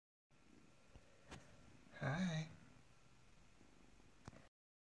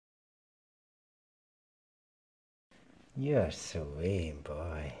You're sweet,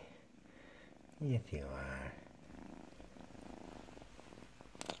 boy. Yes, you are.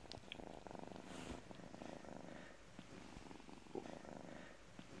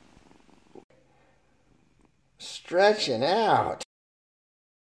 Stretching out.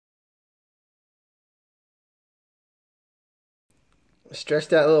 Stretch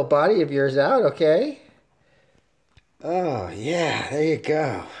that little body of yours out, okay? Oh, yeah, there you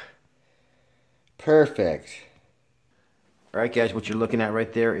go. Perfect. Alright guys, what you're looking at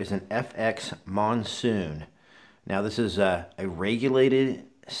right there is an FX Monsoon. Now this is a regulated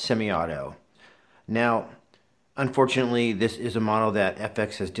semi-auto. Now, unfortunately, this is a model that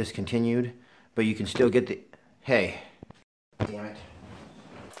FX has discontinued, but you can still get the... Hey. Damn it.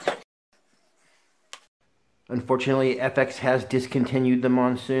 Unfortunately, FX has discontinued the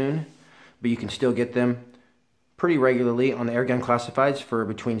Monsoon, but you can still get them pretty regularly on the Airgun classifieds for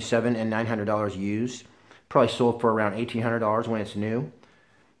between $700 and $900 used. Probably sold for around $1,800 when it's new.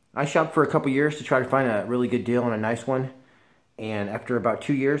 I shopped for a couple years to try to find a really good deal on a nice one, and after about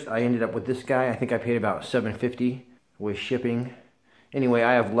 2 years, I ended up with this guy. I think I paid about $750 with shipping. Anyway,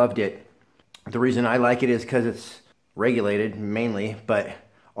 I have loved it. The reason I like it is because it's regulated mainly, but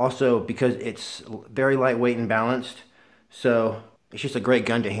also because it's very lightweight and balanced. So it's just a great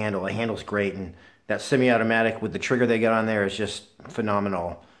gun to handle. It handles great, and that semi-automatic with the trigger they got on there is just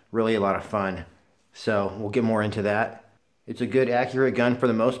phenomenal. Really a lot of fun. So we'll get more into that. It's a good, accurate gun for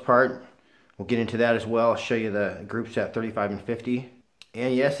the most part. We'll get into that as well. I'll show you the groups at 35 and 50.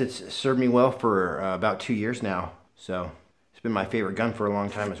 And yes, it's served me well for about 2 years now. So it's been my favorite gun for a long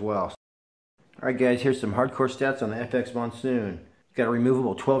time as well. Alright guys, here's some hardcore stats on the FX Monsoon. It's got a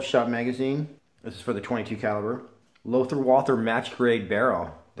removable 12-shot magazine. This is for the 22 caliber. Lothar Walther match grade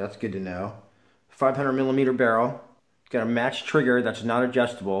barrel. That's good to know. 500mm barrel. It's got a match trigger that's not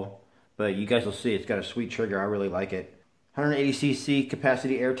adjustable, but you guys will see it's got a sweet trigger. I really like it. 180cc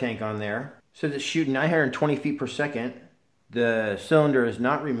capacity air tank on there. Says it's shooting 920 feet per second. The cylinder is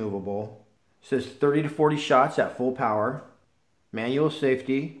not removable. Says 30 to 40 shots at full power. Manual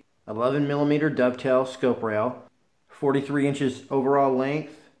safety. 11mm dovetail scope rail. 43 inches overall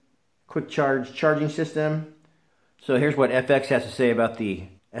length. Quick charge charging system. So here's what FX has to say about the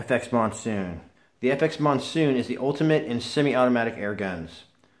FX Monsoon. The FX Monsoon is the ultimate in semi-automatic air guns.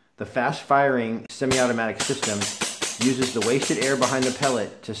 The fast-firing semi-automatic system uses the wasted air behind the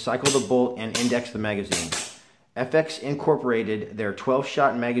pellet to cycle the bolt and index the magazine. FX incorporated their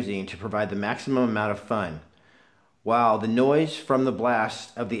 12-shot magazine to provide the maximum amount of fun, while the noise from the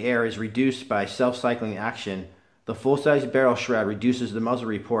blast of the air is reduced by self-cycling action. The full-size barrel shroud reduces the muzzle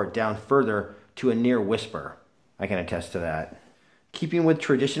report down further to a near whisper. I can attest to that. Keeping with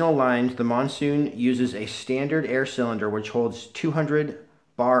traditional lines, the Monsoon uses a standard air cylinder which holds 200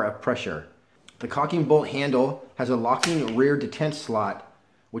 bar of pressure. The cocking bolt handle has a locking rear detent slot,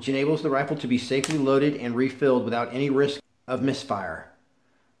 which enables the rifle to be safely loaded and refilled without any risk of misfire.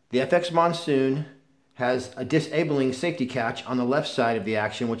 The FX Monsoon has a disabling safety catch on the left side of the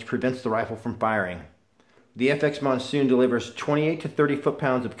action, which prevents the rifle from firing. The FX Monsoon delivers 28 to 30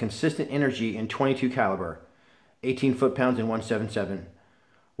 foot-pounds of consistent energy in 22 caliber, 18 foot-pounds in 177,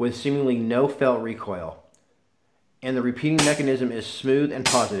 with seemingly no felt recoil. And the repeating mechanism is smooth and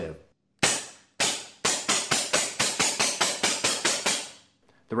positive.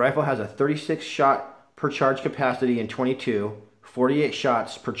 The rifle has a 36 shot per charge capacity in 22, 48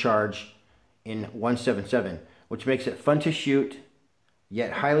 shots per charge in 177, which makes it fun to shoot,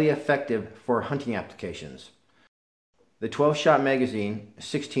 yet highly effective for hunting applications. The 12-shot magazine,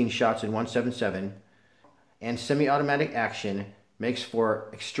 16 shots in 177, and semi-automatic action makes for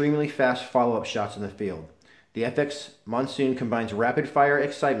extremely fast follow-up shots in the field. The FX Monsoon combines rapid-fire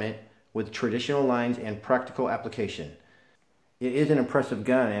excitement with traditional lines and practical application. It is an impressive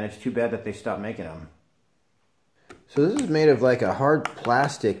gun, and it's too bad that they stopped making them. So this is made of like a hard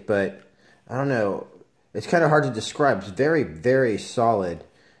plastic, but I don't know. It's kind of hard to describe. It's very, very solid,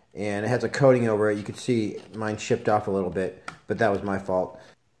 and it has a coating over it. You can see mine chipped off a little bit, but that was my fault.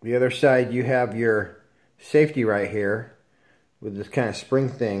 The other side, you have your safety right here with this kind of spring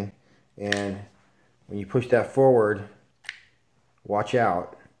thing, and when you push that forward, watch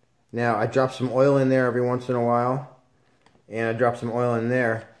out. Now, I drop some oil in there every once in a while, and I drop some oil in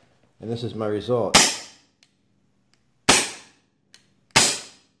there, and this is my result.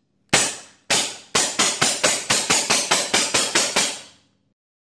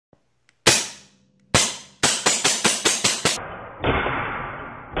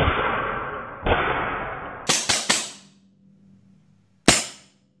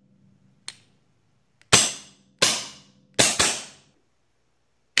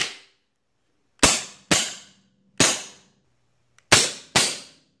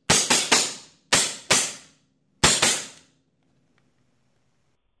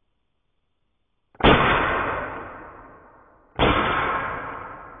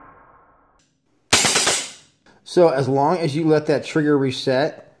 So as long as you let that trigger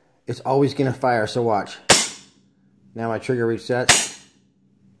reset, it's always going to fire. So watch. Now my trigger resets.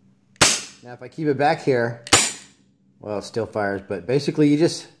 Now if I keep it back here, well, it still fires. But basically you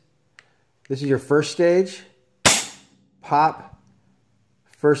just, this is your first stage. Pop.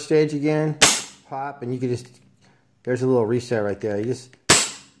 First stage again. Pop. And you can just, there's a little reset right there. You just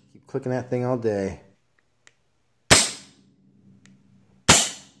keep clicking that thing all day.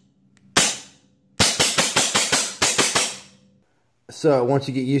 So once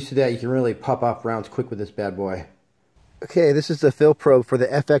you get used to that, you can really pop off rounds quick with this bad boy. Okay, this is the fill probe for the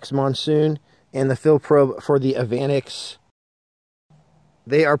FX Monsoon and the fill probe for the Avanix.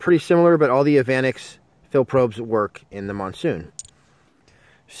 They are pretty similar, but all the Avanix fill probes work in the Monsoon.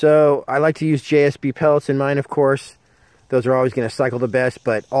 So I like to use JSB pellets in mine, of course. Those are always going to cycle the best,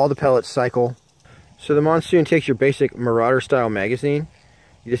 but all the pellets cycle. So the Monsoon takes your basic Marauder style magazine.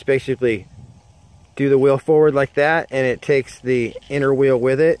 You just basically do the wheel forward like that, and it takes the inner wheel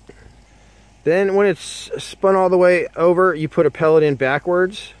with it. Then when it's spun all the way over, you put a pellet in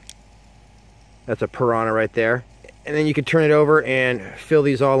backwards. That's a Piranha right there. And then you can turn it over and fill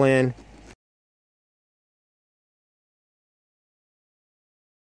these all in.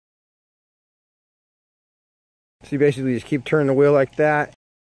 So you basically just keep turning the wheel like that.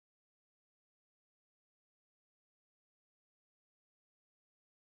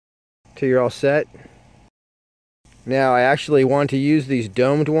 Till you're all set. Now I actually want to use these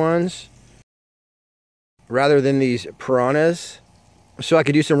domed ones rather than these Piranhas, so I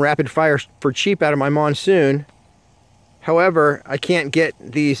could do some rapid fire for cheap out of my Monsoon. However, I can't get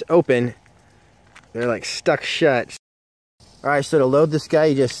these open. They're like stuck shut. Alright, so to load this guy,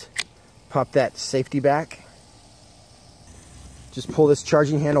 you just pop that safety back. Just pull this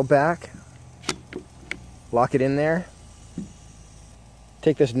charging handle back. Lock it in there.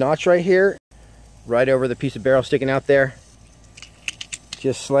 Take this notch right here, right over the piece of barrel sticking out there.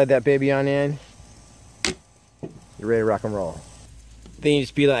 Just slide that baby on in. You're ready to rock and roll. Then you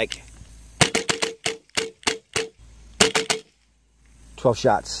just be like 12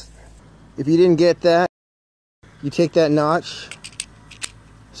 shots. If you didn't get that, you take that notch,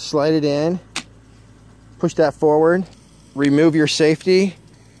 slide it in, push that forward, remove your safety.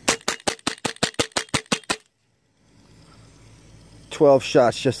 12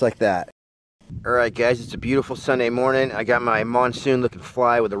 shots just like that. Alright guys, it's a beautiful Sunday morning. I got my Monsoon looking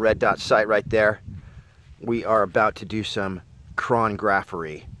fly with a red dot sight right there. We are about to do some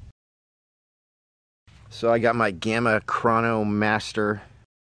chronography. So I got my Gamma Chrono Master.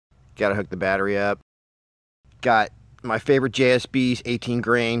 Gotta hook the battery up. Got my favorite JSBs, 18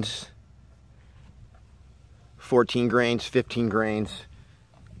 grains, 14 grains, 15 grains,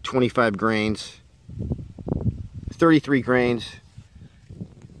 25 grains, 33 grains.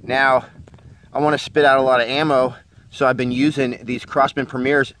 Now, I want to spit out a lot of ammo, so I've been using these Crossman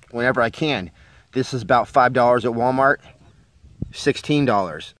Premiers whenever I can. This is about $5 at Walmart,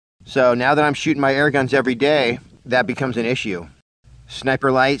 $16. So now that I'm shooting my air guns every day, that becomes an issue.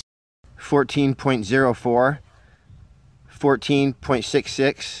 Sniper Lights, 14.04,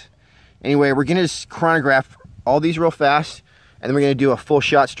 14.66. Anyway, we're going to chronograph all these real fast, and then we're going to do a full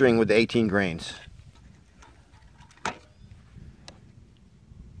shot string with the 18 grains.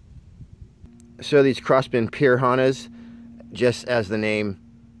 So these Crossman Piranhas, just as the name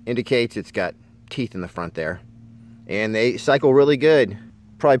indicates, it's got teeth in the front there. And they cycle really good.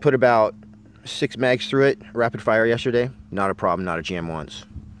 Probably put about 6 mags through it, rapid fire yesterday. Not a problem, not a jam once.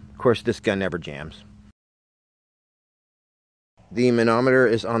 Of course, this gun never jams. The manometer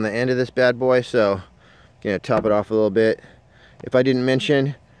is on the end of this bad boy, so I'm gonna top it off a little bit. If I didn't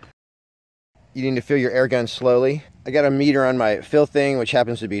mention, you need to fill your air gun slowly. I got a meter on my fill thing, which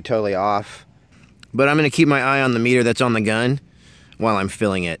happens to be totally off. But I'm going to keep my eye on the meter that's on the gun while I'm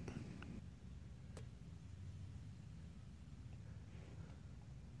filling it.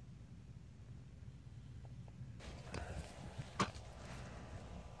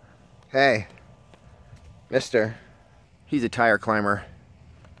 Hey, mister. He's a tire climber.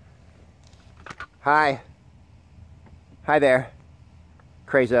 Hi. Hi there,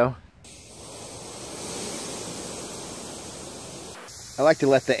 Crazo. I like to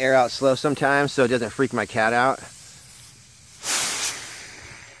let the air out slow sometimes so it doesn't freak my cat out.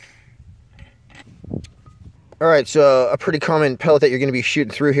 Alright, so a pretty common pellet that you're going to be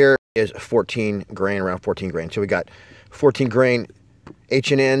shooting through here is 14 grain, around 14 grain. So we got 14 grain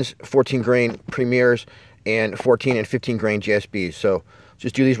H&Ns, 14 grain Premiers, and 14 and 15 grain JSBs. So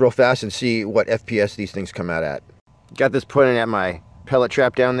just do these real fast and see what FPS these things come out at. Got this put in at my pellet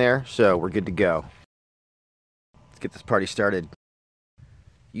trap down there, so we're good to go. Let's get this party started.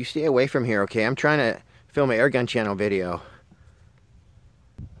 You stay away from here, okay? I'm trying to film an airgun channel video.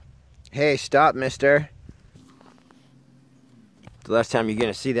 Hey, stop, mister. The last time you're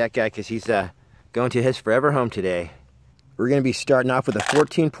gonna see that guy because he's going to his forever home today. We're gonna be starting off with a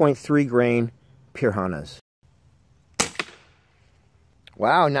 14.3 grain Pirhanas.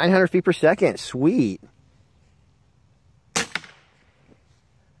 Wow, 900 feet per second, sweet.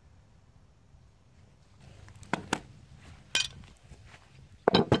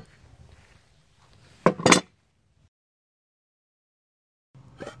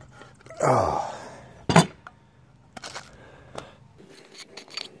 Oh.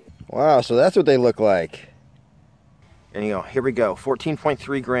 Wow, so that's what they look like. And you go, here we go,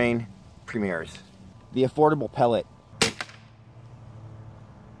 14.3 grain Premiers. The affordable pellet.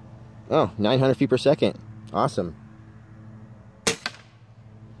 Oh, 900 feet per second. Awesome.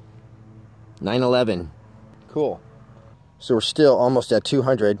 911. Cool. So we're still almost at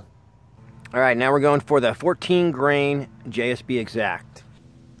 200. All right, now we're going for the 14 grain JSB Exact.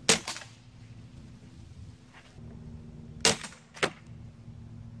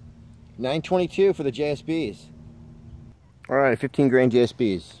 $922 for the JSBs. All right, 15 grain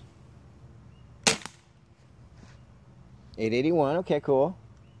JSBs. $881. Okay, cool.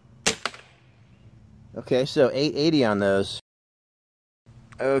 Okay, so $880 on those.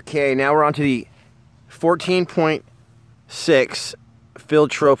 Okay, now we're on to the 14.6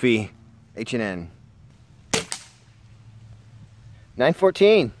 Field Trophy H&N.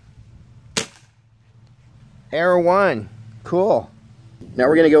 $914. Arrow 1. Cool. Now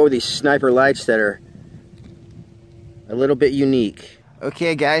we're going to go with these sniper lights that are a little bit unique.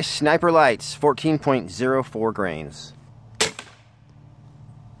 Okay guys, sniper lights, 14.04 grains.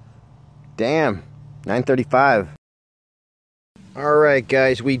 Damn, $935. Alright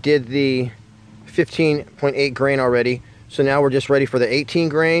guys, we did the 15.8 grain already. So now we're just ready for the 18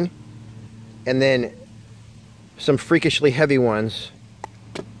 grain. And then some freakishly heavy ones,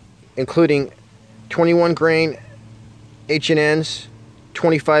 including 21 grain H&Ns,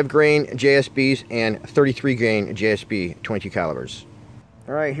 25 grain JSBs, and 33 grain JSB 22 calibers.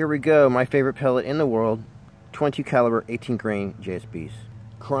 All right, here we go. My favorite pellet in the world, 22 caliber 18 grain JSBs.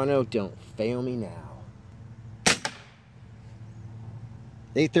 Chrono, don't fail me now.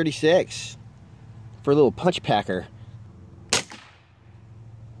 836 for a little punch packer.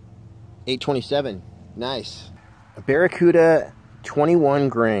 827, nice. A Barracuda 21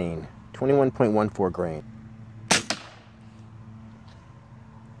 grain, 21.14 grain.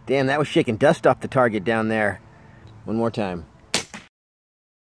 Damn, that was shaking dust off the target down there. One more time.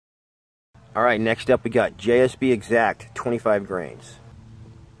 All right, next up we got JSB Exact, 25 grains.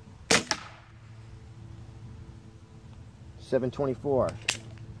 724.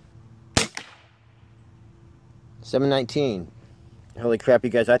 719. Holy crap, you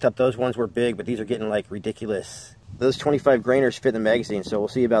guys, I thought those ones were big, but these are getting like ridiculous. Those 25 grainers fit in the magazine, so we'll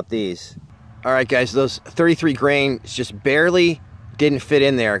see about these. All right, guys, those 33 grains just barely didn't fit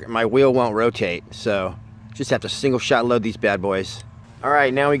in there. My wheel won't rotate, so just have to single shot load these bad boys. All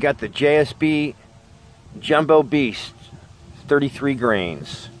right, now we got the JSB Jumbo Beast, 33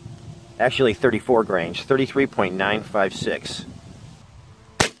 grains. Actually 34 grains, 33.956.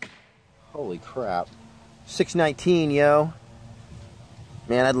 Holy crap. 619, yo.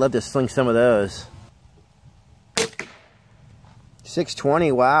 Man, I'd love to sling some of those.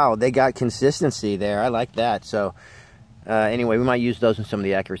 620, wow, they got consistency there. I like that. So anyway, we might use those in some of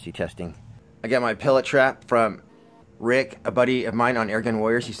the accuracy testing. I got my pellet trap from Rick, a buddy of mine on Airgun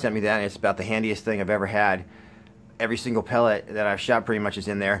Warriors. He sent me that, and it's about the handiest thing I've ever had. Every single pellet that I've shot pretty much is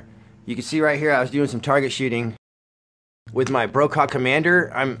in there. You can see right here, I was doing some target shooting with my Brokaw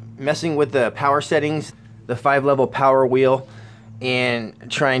Commander. I'm messing with the power settings, the 5-level power wheel,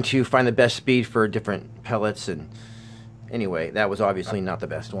 and trying to find the best speed for different pellets. And anyway, that was obviously not the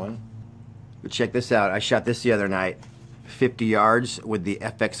best one. But check this out. I shot this the other night, 50 yards with the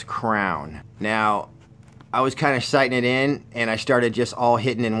FX Crown. Now, I was kind of sighting it in, and I started just all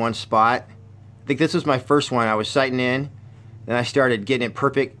hitting in one spot. I think this was my first one. I was sighting in, then I started getting it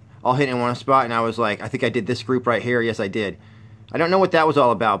perfect, all hitting in one spot, and I was like, I think I did this group right here. Yes, I did. I don't know what that was all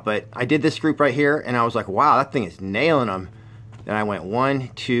about, but I did this group right here, and I was like, wow, that thing is nailing them. Then I went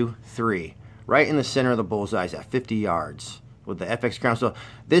 1, 2, 3, right in the center of the bullseyes at 50 yards with the FX Crown. So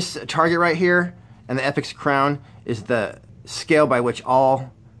this target right here and the FX Crown is the scale by which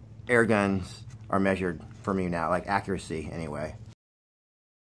all air guns are measured for me now, like accuracy anyway.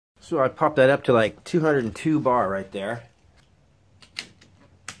 So I popped that up to like 202 bar right there.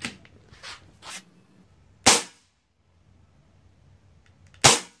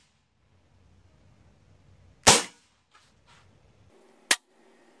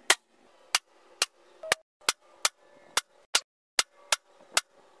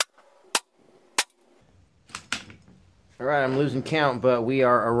 Alright, I'm losing count, but we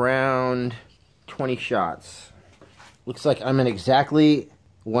are around 20 shots. Looks like I'm at exactly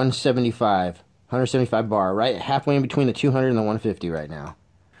 175 bar, right halfway in between the 200 and the 150 right now.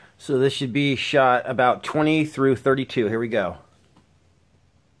 So this should be shot about 20 through 32. Here we go.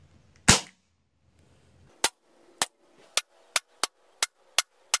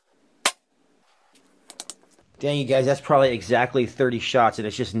 Dang, you guys, that's probably exactly 30 shots, and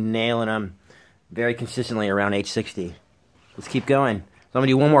it's just nailing them very consistently around 860. Let's keep going. So I'm going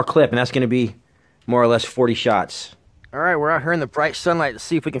to do one more clip, and that's going to be more or less 40 shots. All right, we're out here in the bright sunlight. Let's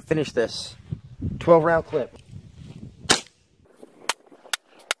see if we can finish this 12-round clip.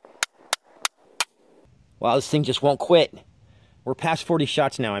 Wow, this thing just won't quit. We're past 40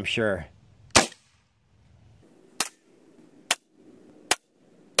 shots now, I'm sure.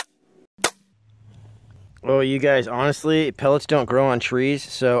 Oh, you guys, honestly, pellets don't grow on trees,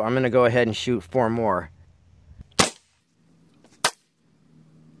 so I'm going to go ahead and shoot 4 more.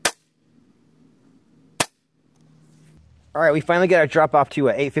 Alright, we finally got our drop off to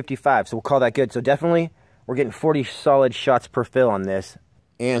 855, so we'll call that good. So definitely, we're getting 40 solid shots per fill on this.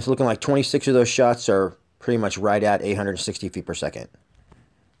 And it's looking like 26 of those shots are pretty much right at 860 feet per second.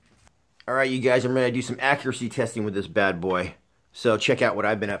 Alright, you guys, I'm ready to do some accuracy testing with this bad boy. So check out what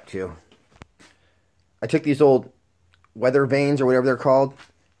I've been up to. I took these old weather vanes, or whatever they're called,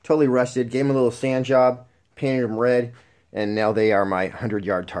 totally rusted, gave them a little sand job, painted them red, and now they are my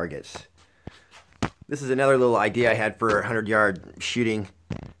 100-yard targets. This is another little idea I had for 100-yard shooting.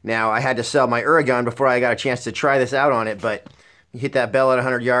 Now, I had to sell my Airgun before I got a chance to try this out on it, but you hit that bell at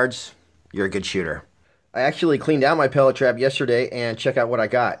 100 yards, you're a good shooter. I actually cleaned out my pellet trap yesterday, and check out what I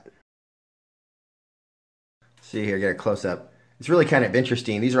got. See here, get a close-up. It's really kind of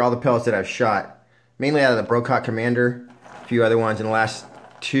interesting. These are all the pellets that I've shot, mainly out of the Brocock Commander, a few other ones in the last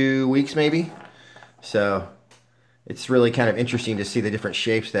 2 weeks maybe. So, it's really kind of interesting to see the different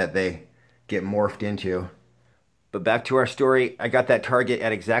shapes that they get morphed into. But back to our story, I got that target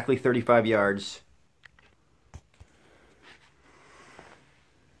at exactly 35 yards.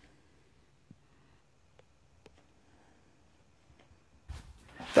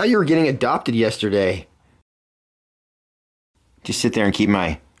 Thought you were getting adopted yesterday. Just sit there and keep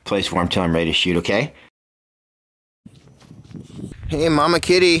my place warm till I'm ready to shoot, okay? Hey, Mama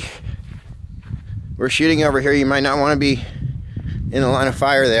Kitty. We're shooting over here. You might not want to be in the line of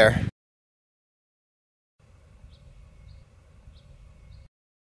fire there.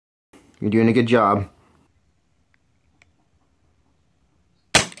 You're doing a good job.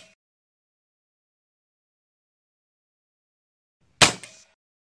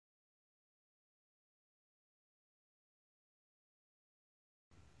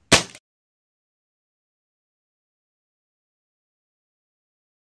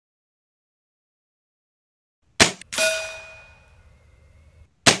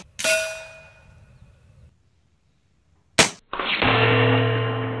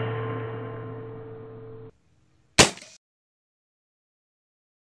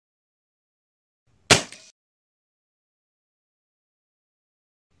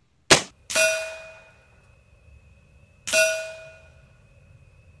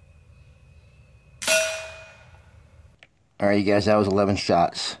 Alright, you guys, that was 11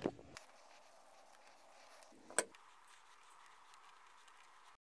 shots.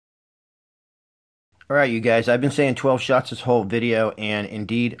 Alright, you guys, I've been saying 12 shots this whole video, and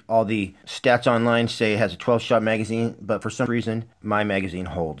indeed, all the stats online say it has a 12-shot magazine, but for some reason, my magazine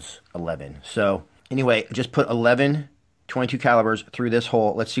holds 11. So, anyway, just put 11 22 calibers through this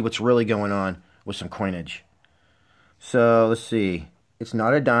hole. Let's see what's really going on with some coinage. So, let's see. It's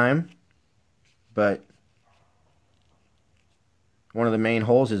not a dime, but one of the main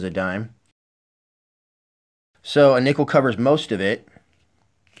holes is a dime. So a nickel covers most of it.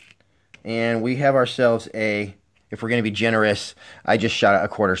 And we have ourselves a, if we're going to be generous, I just shot a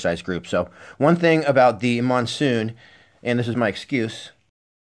quarter-size group. So one thing about the Monsoon, and this is my excuse,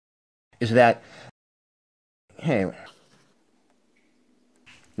 is that, hey,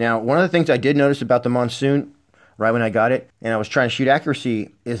 now one of the things I did notice about the Monsoon right when I got it, and I was trying to shoot accuracy,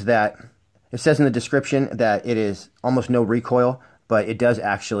 is that it says in the description that it is almost no recoil, but it does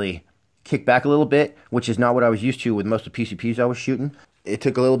actually kick back a little bit, which is not what I was used to with most of the PCPs I was shooting. It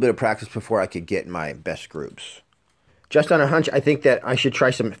took a little bit of practice before I could get my best groups. Just on a hunch, I think that I should try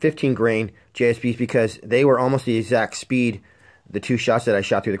some 15 grain JSBs because they were almost the exact speed, the 2 shots that I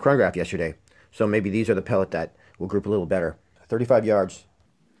shot through the chronograph yesterday. So maybe these are the pellet that will group a little better. 35 yards,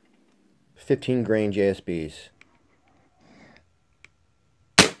 15 grain JSBs.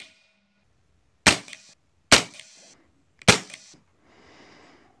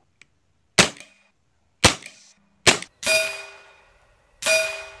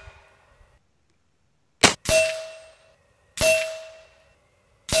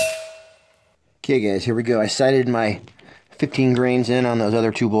 Okay guys, here we go. I sighted my 15 grains in on those other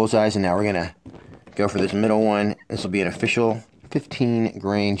two bullseyes, and now we're gonna go for this middle one. This will be an official 15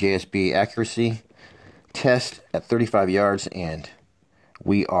 grain JSB accuracy test at 35 yards, and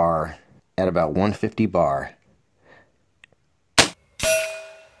we are at about 150 bar.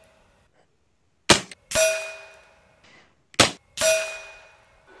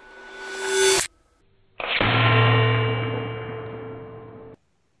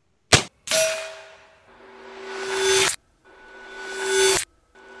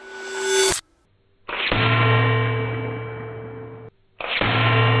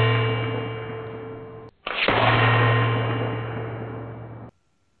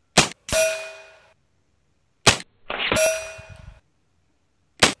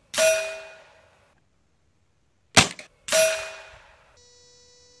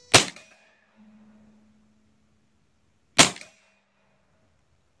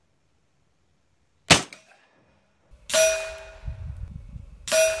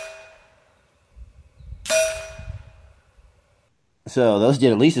 So those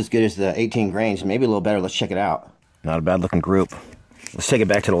did at least as good as the 18 grains, maybe a little better. Let's check it out. Not a bad looking group. Let's take it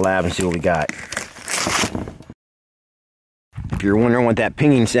back to the lab and see what we got. If you're wondering what that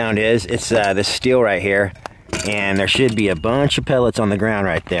pinging sound is, it's this steel right here, and there should be a bunch of pellets on the ground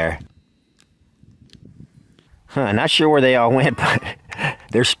right there. Not sure where they all went, but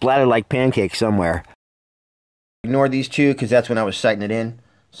they're splattered like pancakes somewhere. Ignore these two because that's when I was sighting it in.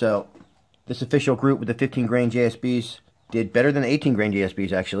 So this official group with the 15 grain JSBs did better than the 18 grain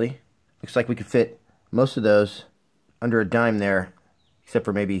JSBs actually. Looks like we could fit most of those under a dime there, except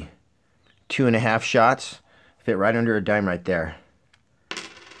for maybe 2.5 shots. Fit right under a dime right there.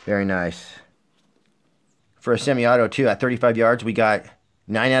 Very nice. For a semi-auto too, at 35 yards, we got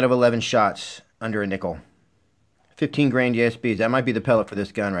 9 out of 11 shots under a nickel. 15 grain JSBs, that might be the pellet for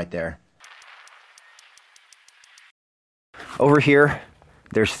this gun right there. Over here,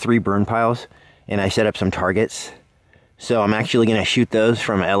 there's 3 burn piles, and I set up some targets. So I'm actually going to shoot those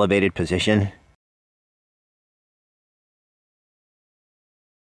from an elevated position.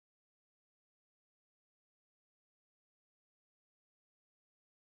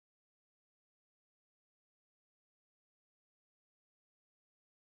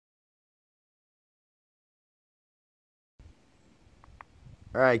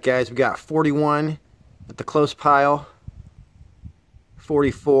 Alright guys, we got 41 at the close pile,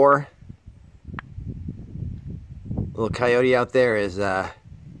 44. Little coyote out there is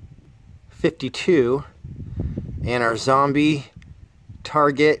 52, and our zombie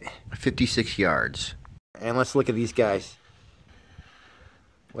target 56 yards. And let's look at these guys.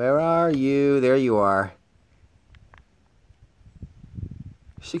 Where are you? There you are.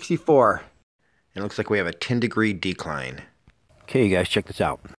 64. And it looks like we have a 10-degree decline. Okay, you guys, check this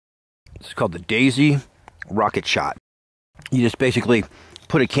out. This is called the Daisy Rocket Shot. You just basically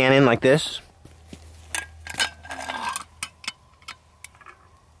put a can in like this.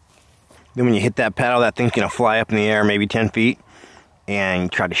 Then when you hit that paddle, that thing's going to fly up in the air maybe 10 feet, and you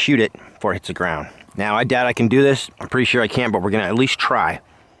try to shoot it before it hits the ground. Now, I doubt I can do this. I'm pretty sure I can, but we're going to at least try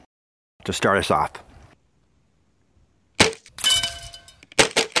to start us off.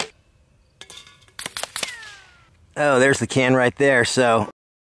 Oh, there's the can right there, so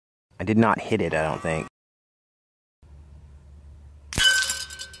I did not hit it, I don't think.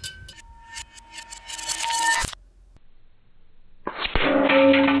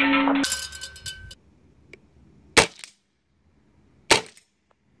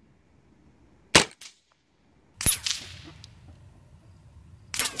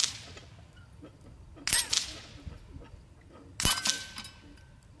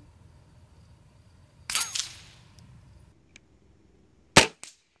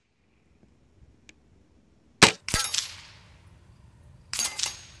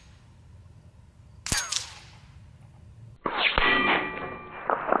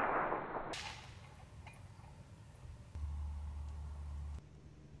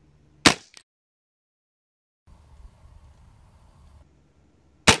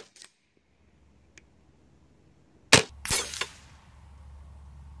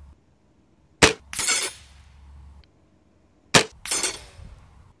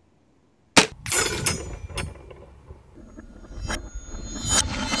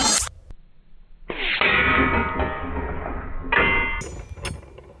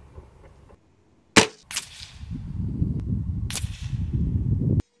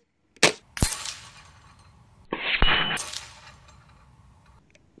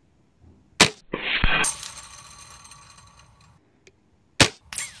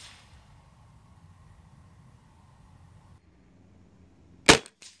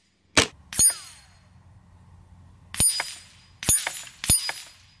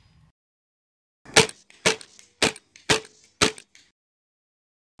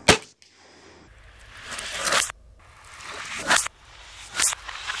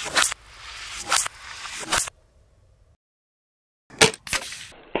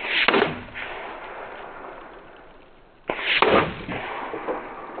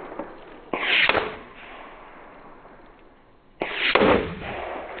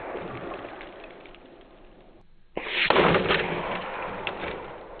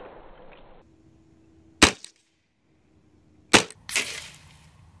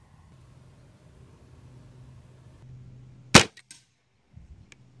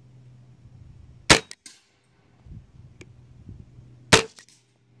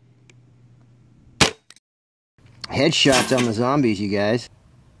 Headshots on the zombies, you guys.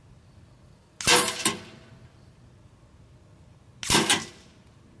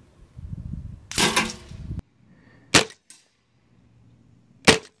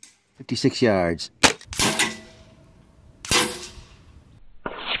 "56 yards.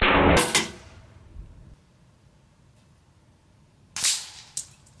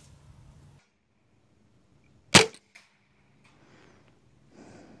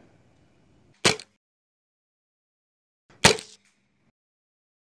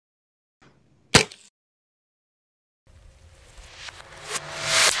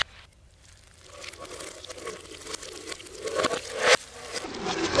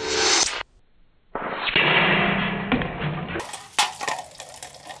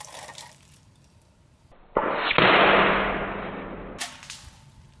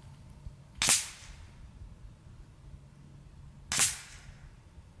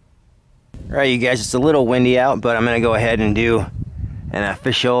 Alright, you guys, it's a little windy out, but I'm going to go ahead and do an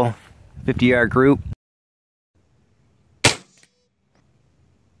official 50-yard group.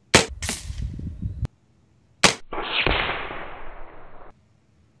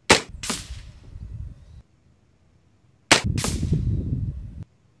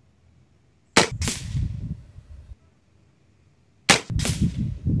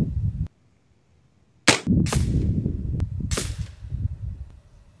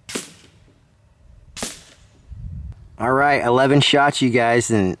 Alright, 11 shots, you guys,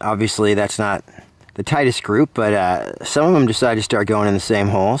 and obviously that's not the tightest group, but some of them decided to start going in the same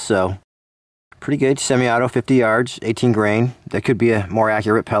hole, so pretty good. Semi-auto, 50 yards, 18 grain. That could be a more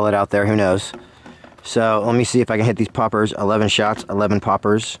accurate pellet out there, who knows. So let me see if I can hit these poppers. 11 shots, 11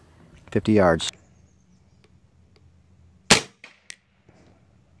 poppers, 50 yards.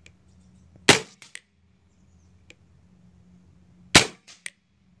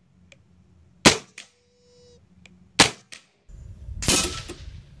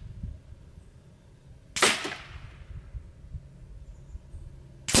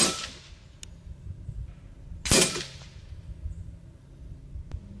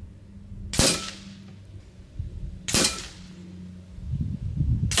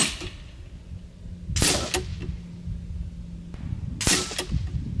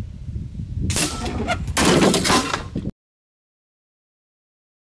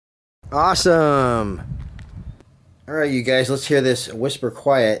 Awesome! Alright, you guys, let's hear this whisper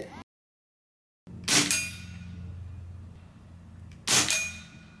quiet.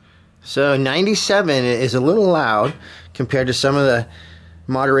 So 97 is a little loud compared to some of the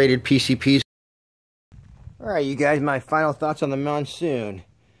moderated PCPs. Alright, you guys, my final thoughts on the Monsoon.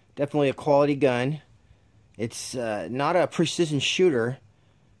 Definitely a quality gun. It's not a precision shooter.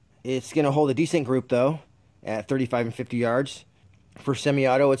 It's going to hold a decent group, though, at 35 and 50 yards. For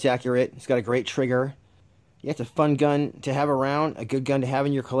semi-auto, it's accurate. It's got a great trigger. Yeah, it's a fun gun to have around, a good gun to have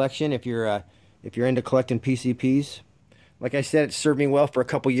in your collection if you're into collecting PCPs. Like I said, it served me well for a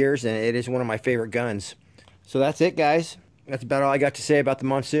couple years, and it is one of my favorite guns. So that's it, guys. That's about all I got to say about the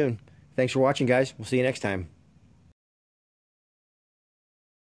Monsoon. Thanks for watching, guys. We'll see you next time.